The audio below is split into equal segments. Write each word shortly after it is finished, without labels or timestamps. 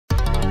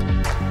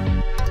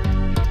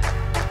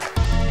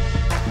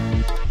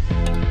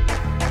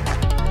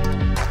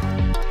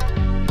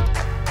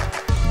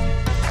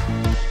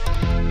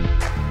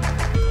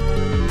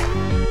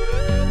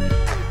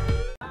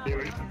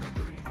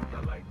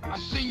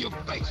your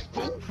face,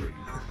 fool.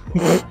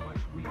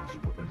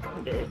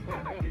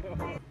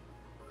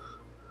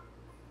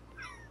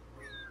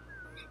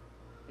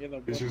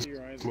 It's just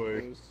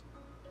like,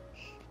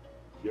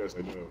 yes,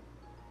 I know.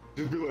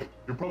 Just be like,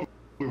 you're probably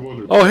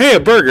wondering. Oh, hey, a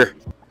burger.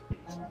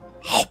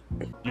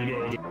 You know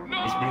what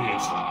this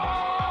means.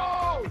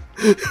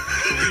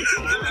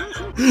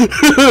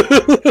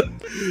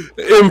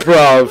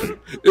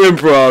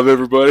 Improv,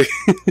 everybody.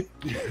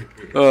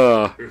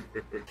 No,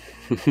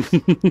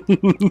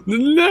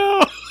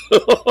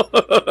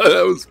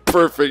 that was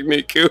perfect,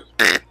 Niku.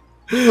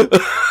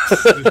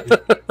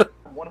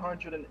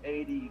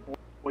 180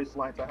 voice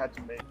lines I had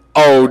to make.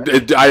 Oh,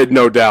 I had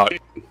no doubt,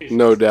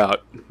 no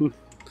doubt.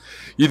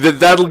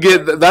 That'll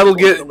get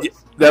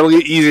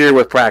easier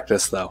with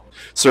practice, though.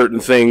 Certain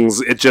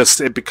things,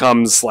 it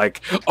becomes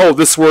like, oh,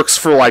 this works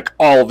for like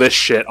all this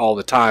shit all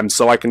the time,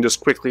 so I can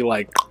just quickly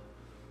like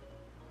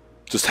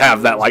just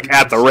have that like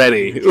at the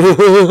ready.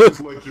 It's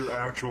like your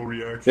actual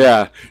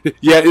reaction.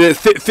 Yeah,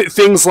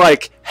 things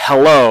like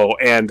hello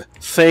and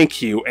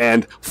thank you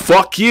and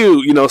fuck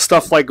you, you know,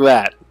 stuff like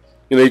that.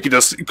 You know, you can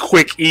just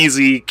quick,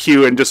 easy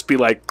cue and just be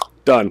like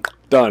done,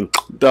 done,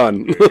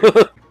 done.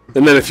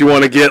 And then if you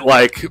want to get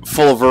like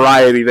full of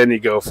variety, then you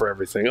go for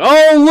everything.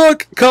 Oh,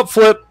 look, cup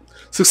flip.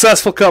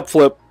 Successful cup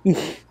flip.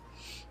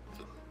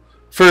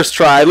 First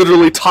try. I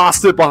literally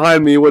tossed it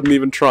behind me. Wasn't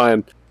even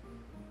trying.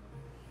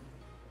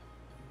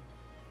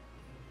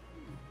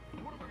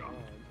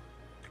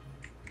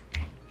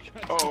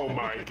 Oh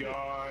my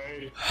god.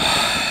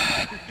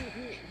 I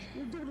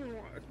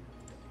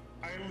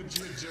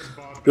legit just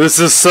bought This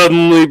has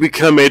suddenly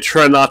become a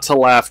try not to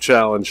laugh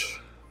challenge.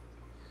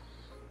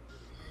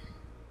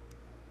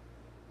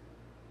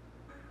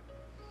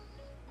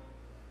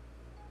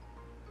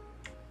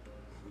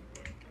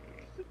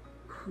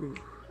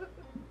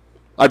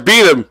 I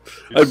beat him.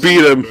 I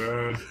beat him.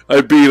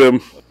 I beat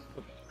him.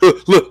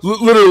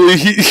 Literally,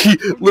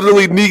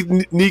 literally,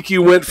 Nikki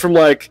went from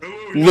like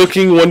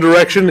looking one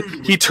direction.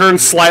 He turned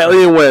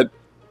slightly and went,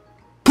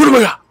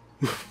 "Put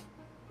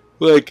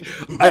like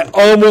I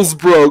almost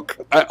broke.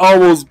 I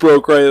almost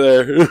broke right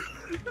there.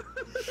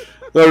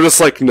 I was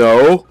just like,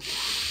 no.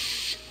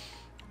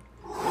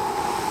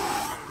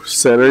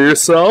 Center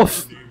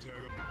yourself.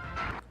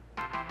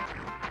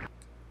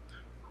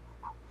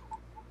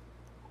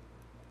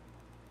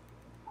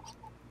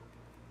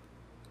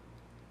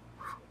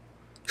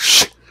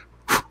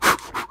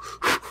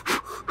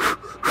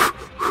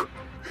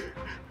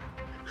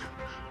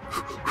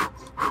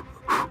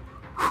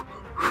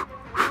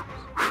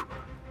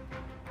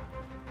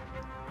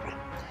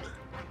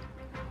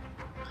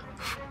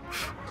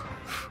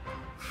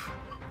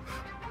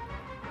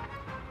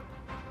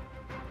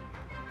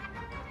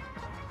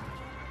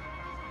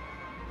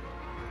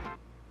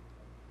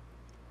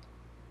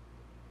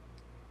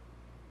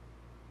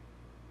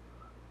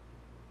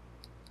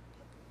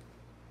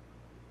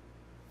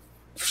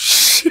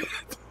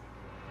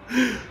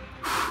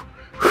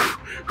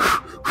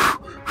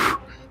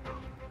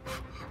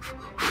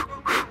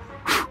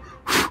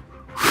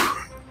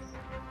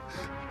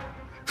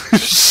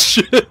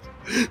 Shit.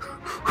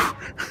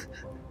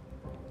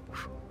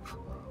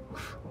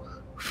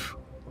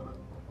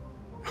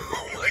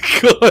 Oh my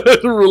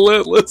god,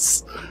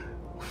 relentless.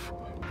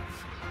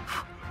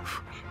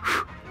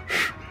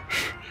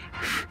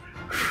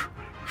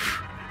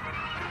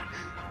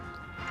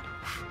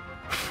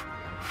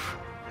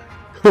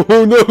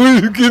 Oh no,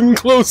 he's getting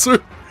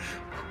closer.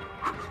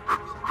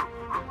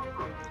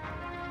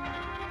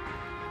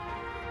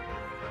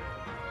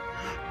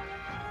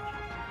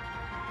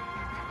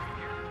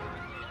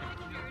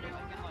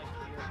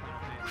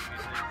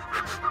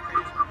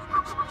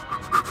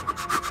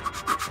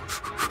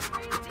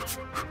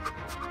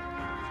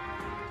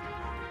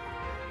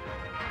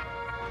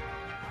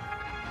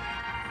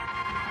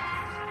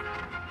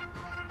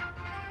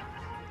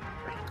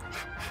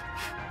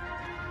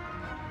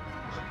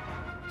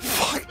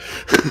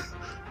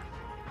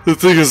 The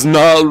thing is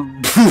not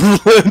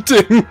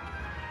relenting.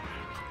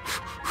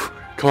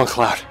 Come on,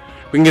 Cloud.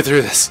 We can get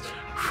through this.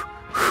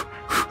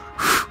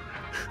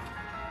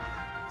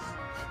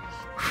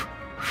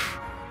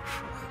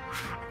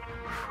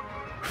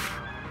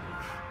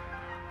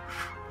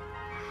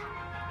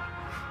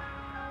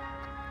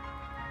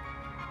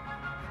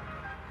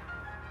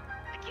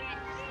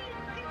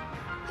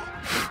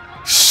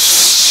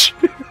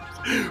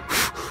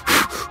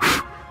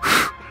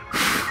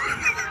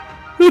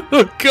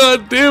 Oh,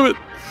 god damn it.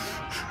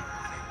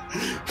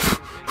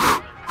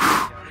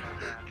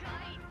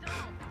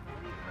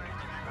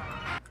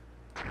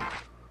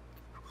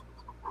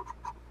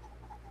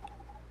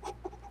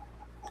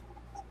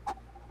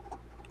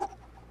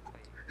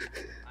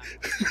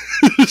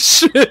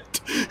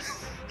 Shit.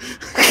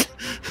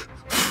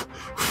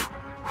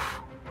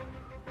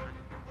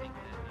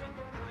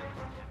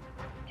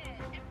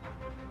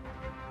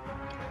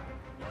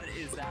 What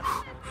is that?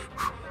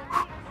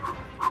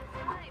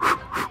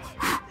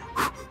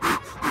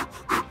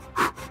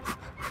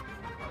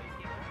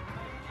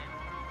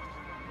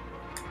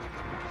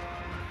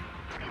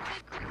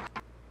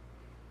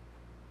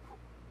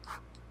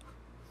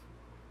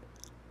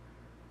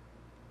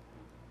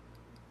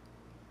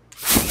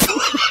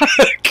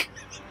 Fuck!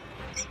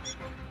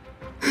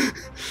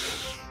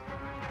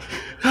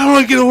 How do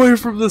I get away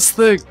from this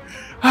thing?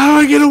 How do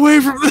I get away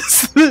from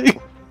this thing?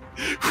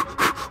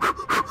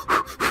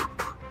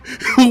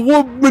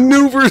 What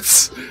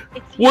maneuvers?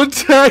 What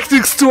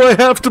tactics do I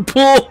have to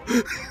pull?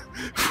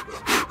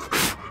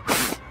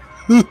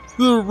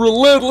 They're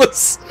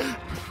relentless.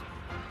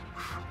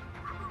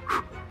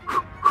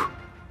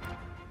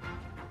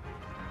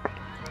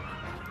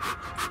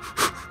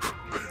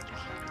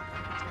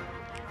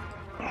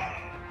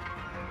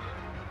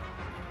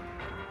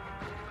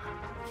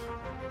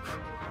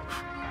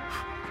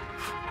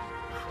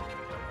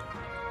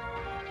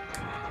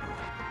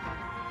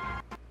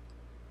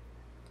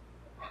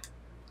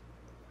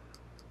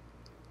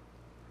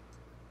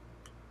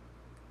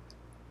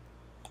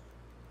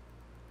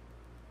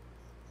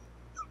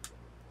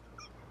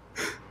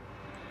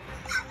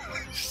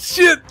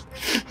 Shit!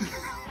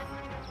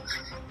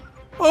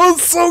 I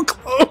was so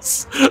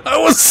close! I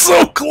was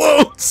so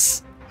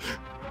close!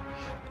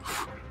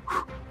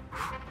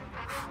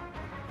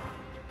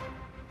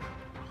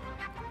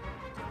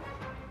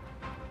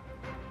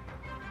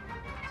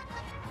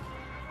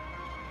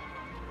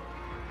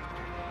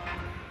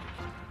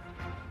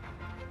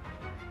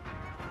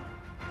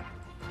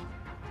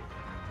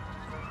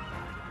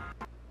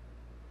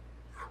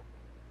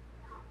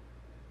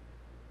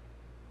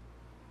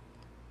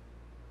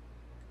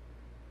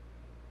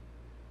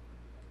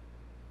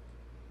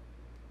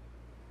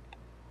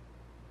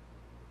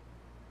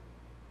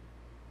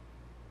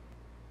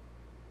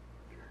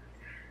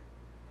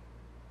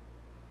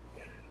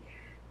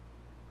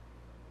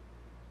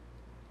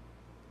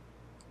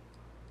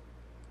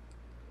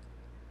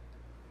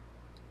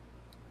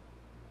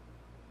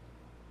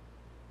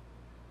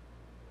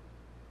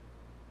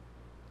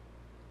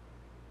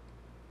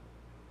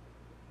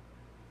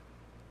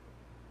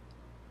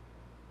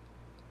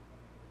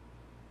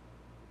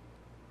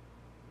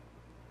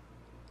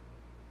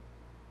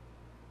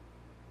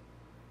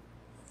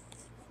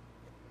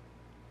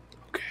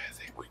 Okay, I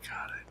think we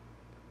got it.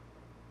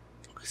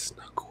 We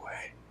snuck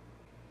away.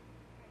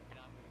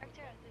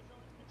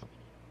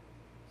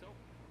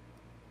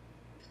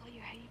 Oh,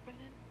 you're ready,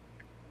 Brennan?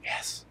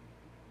 Yes.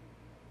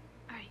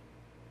 Alright.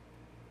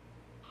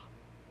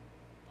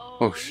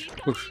 Oh, he's oh,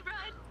 coming,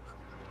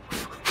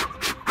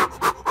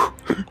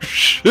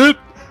 shit!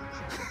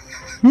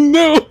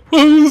 No!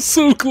 I was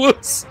so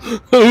close!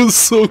 I was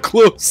so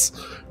close!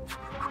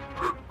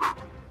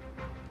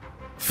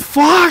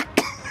 Fuck!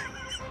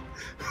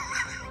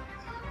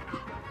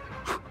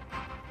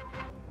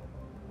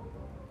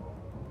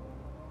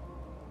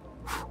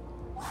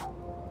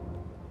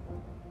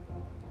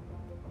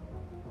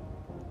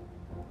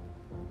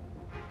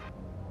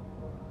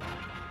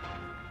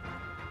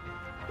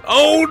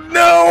 Oh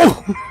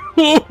no!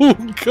 Oh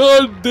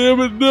god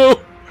damn it, no!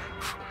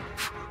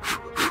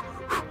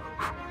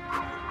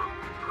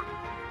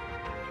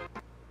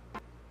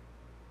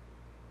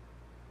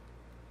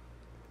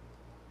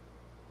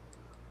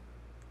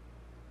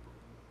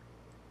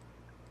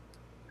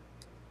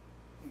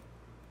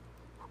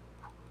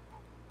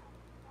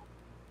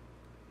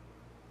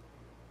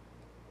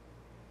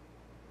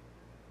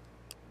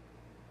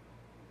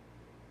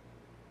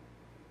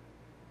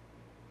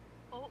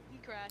 Oh, he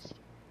crashed.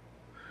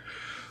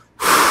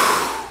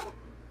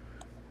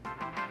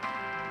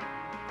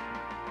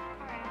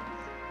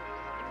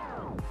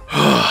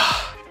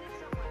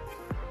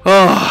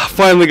 Oh,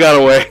 finally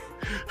got away.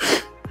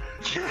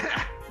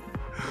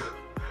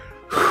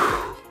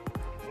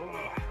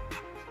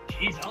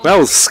 That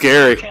was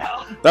scary.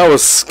 That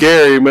was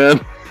scary,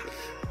 man.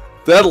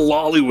 That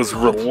lolly was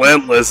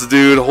relentless,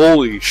 dude.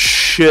 Holy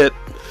shit.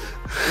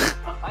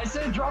 I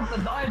said drop the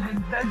knife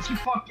and then she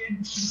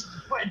fucking just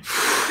went.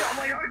 I'm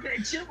like, okay,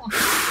 chill the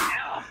fuck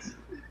out.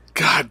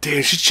 God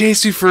damn, she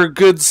chased me for a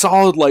good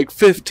solid like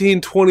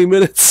 15-20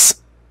 minutes.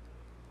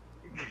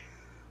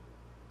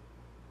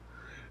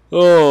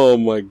 Oh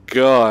my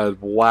god,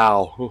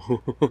 wow.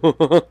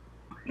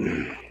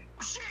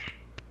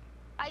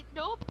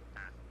 Nope.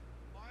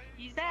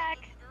 He's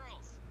back.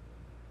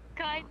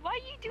 God, why are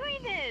you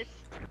doing this?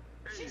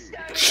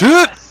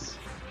 Shit!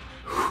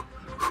 Why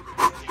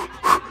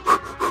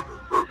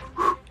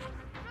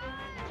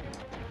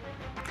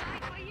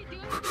are you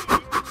doing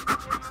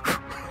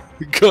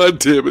this? God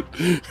damn it.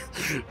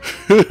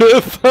 I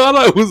thought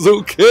I was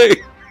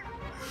okay.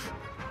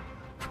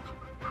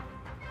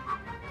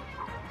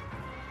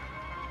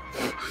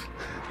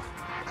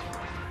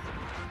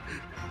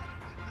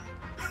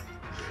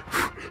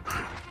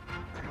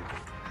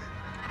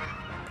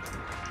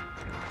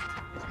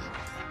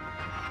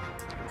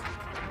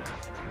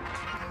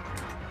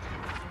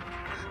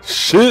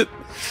 Shit!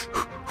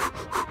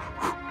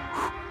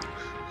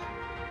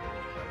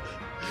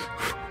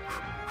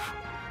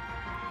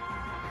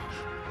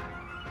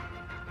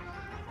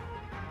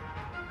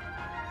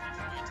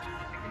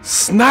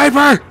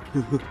 Sniper!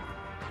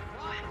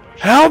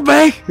 Help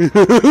me!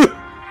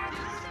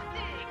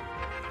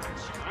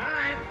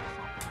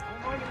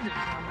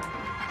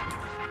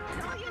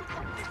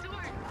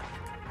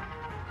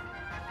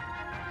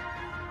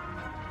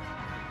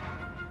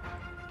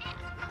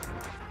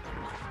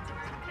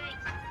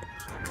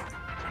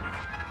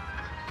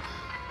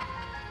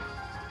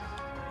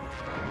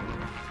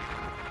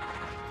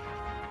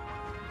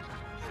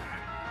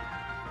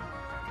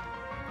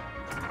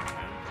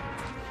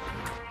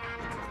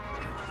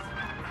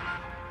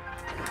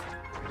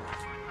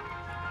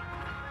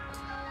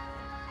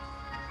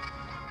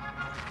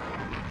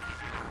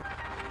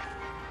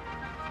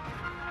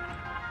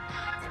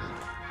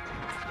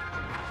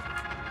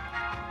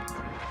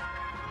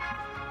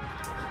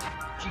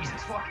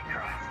 fucking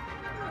Christ.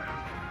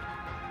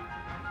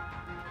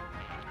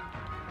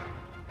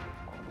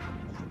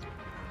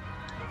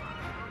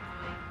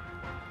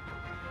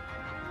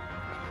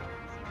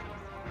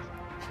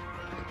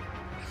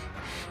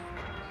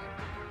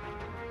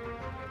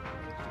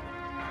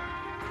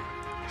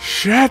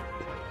 Shit!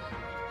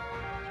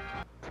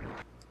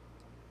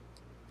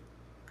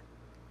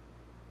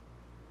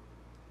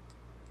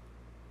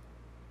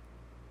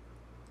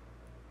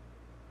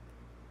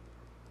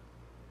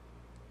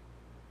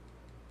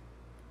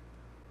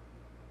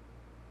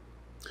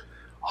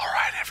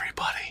 Alright,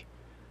 everybody.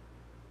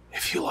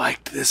 If you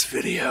liked this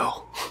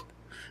video,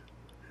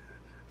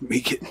 me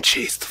getting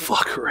chased the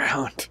fuck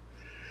around,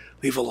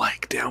 leave a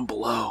like down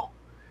below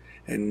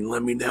and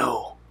let me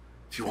know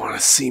if you want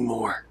to see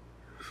more.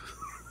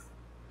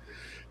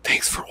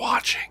 Thanks for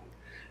watching,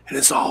 and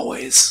as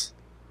always,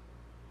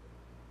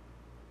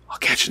 I'll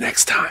catch you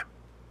next time.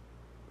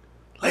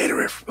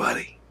 Later,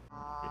 everybody.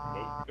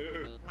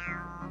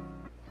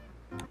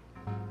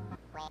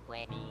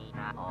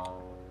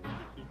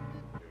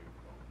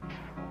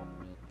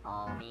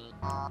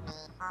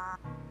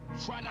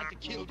 Try not to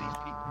kill these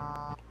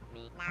people.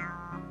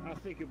 I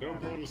think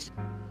about no promises.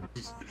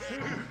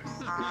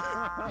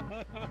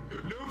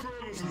 No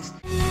promises.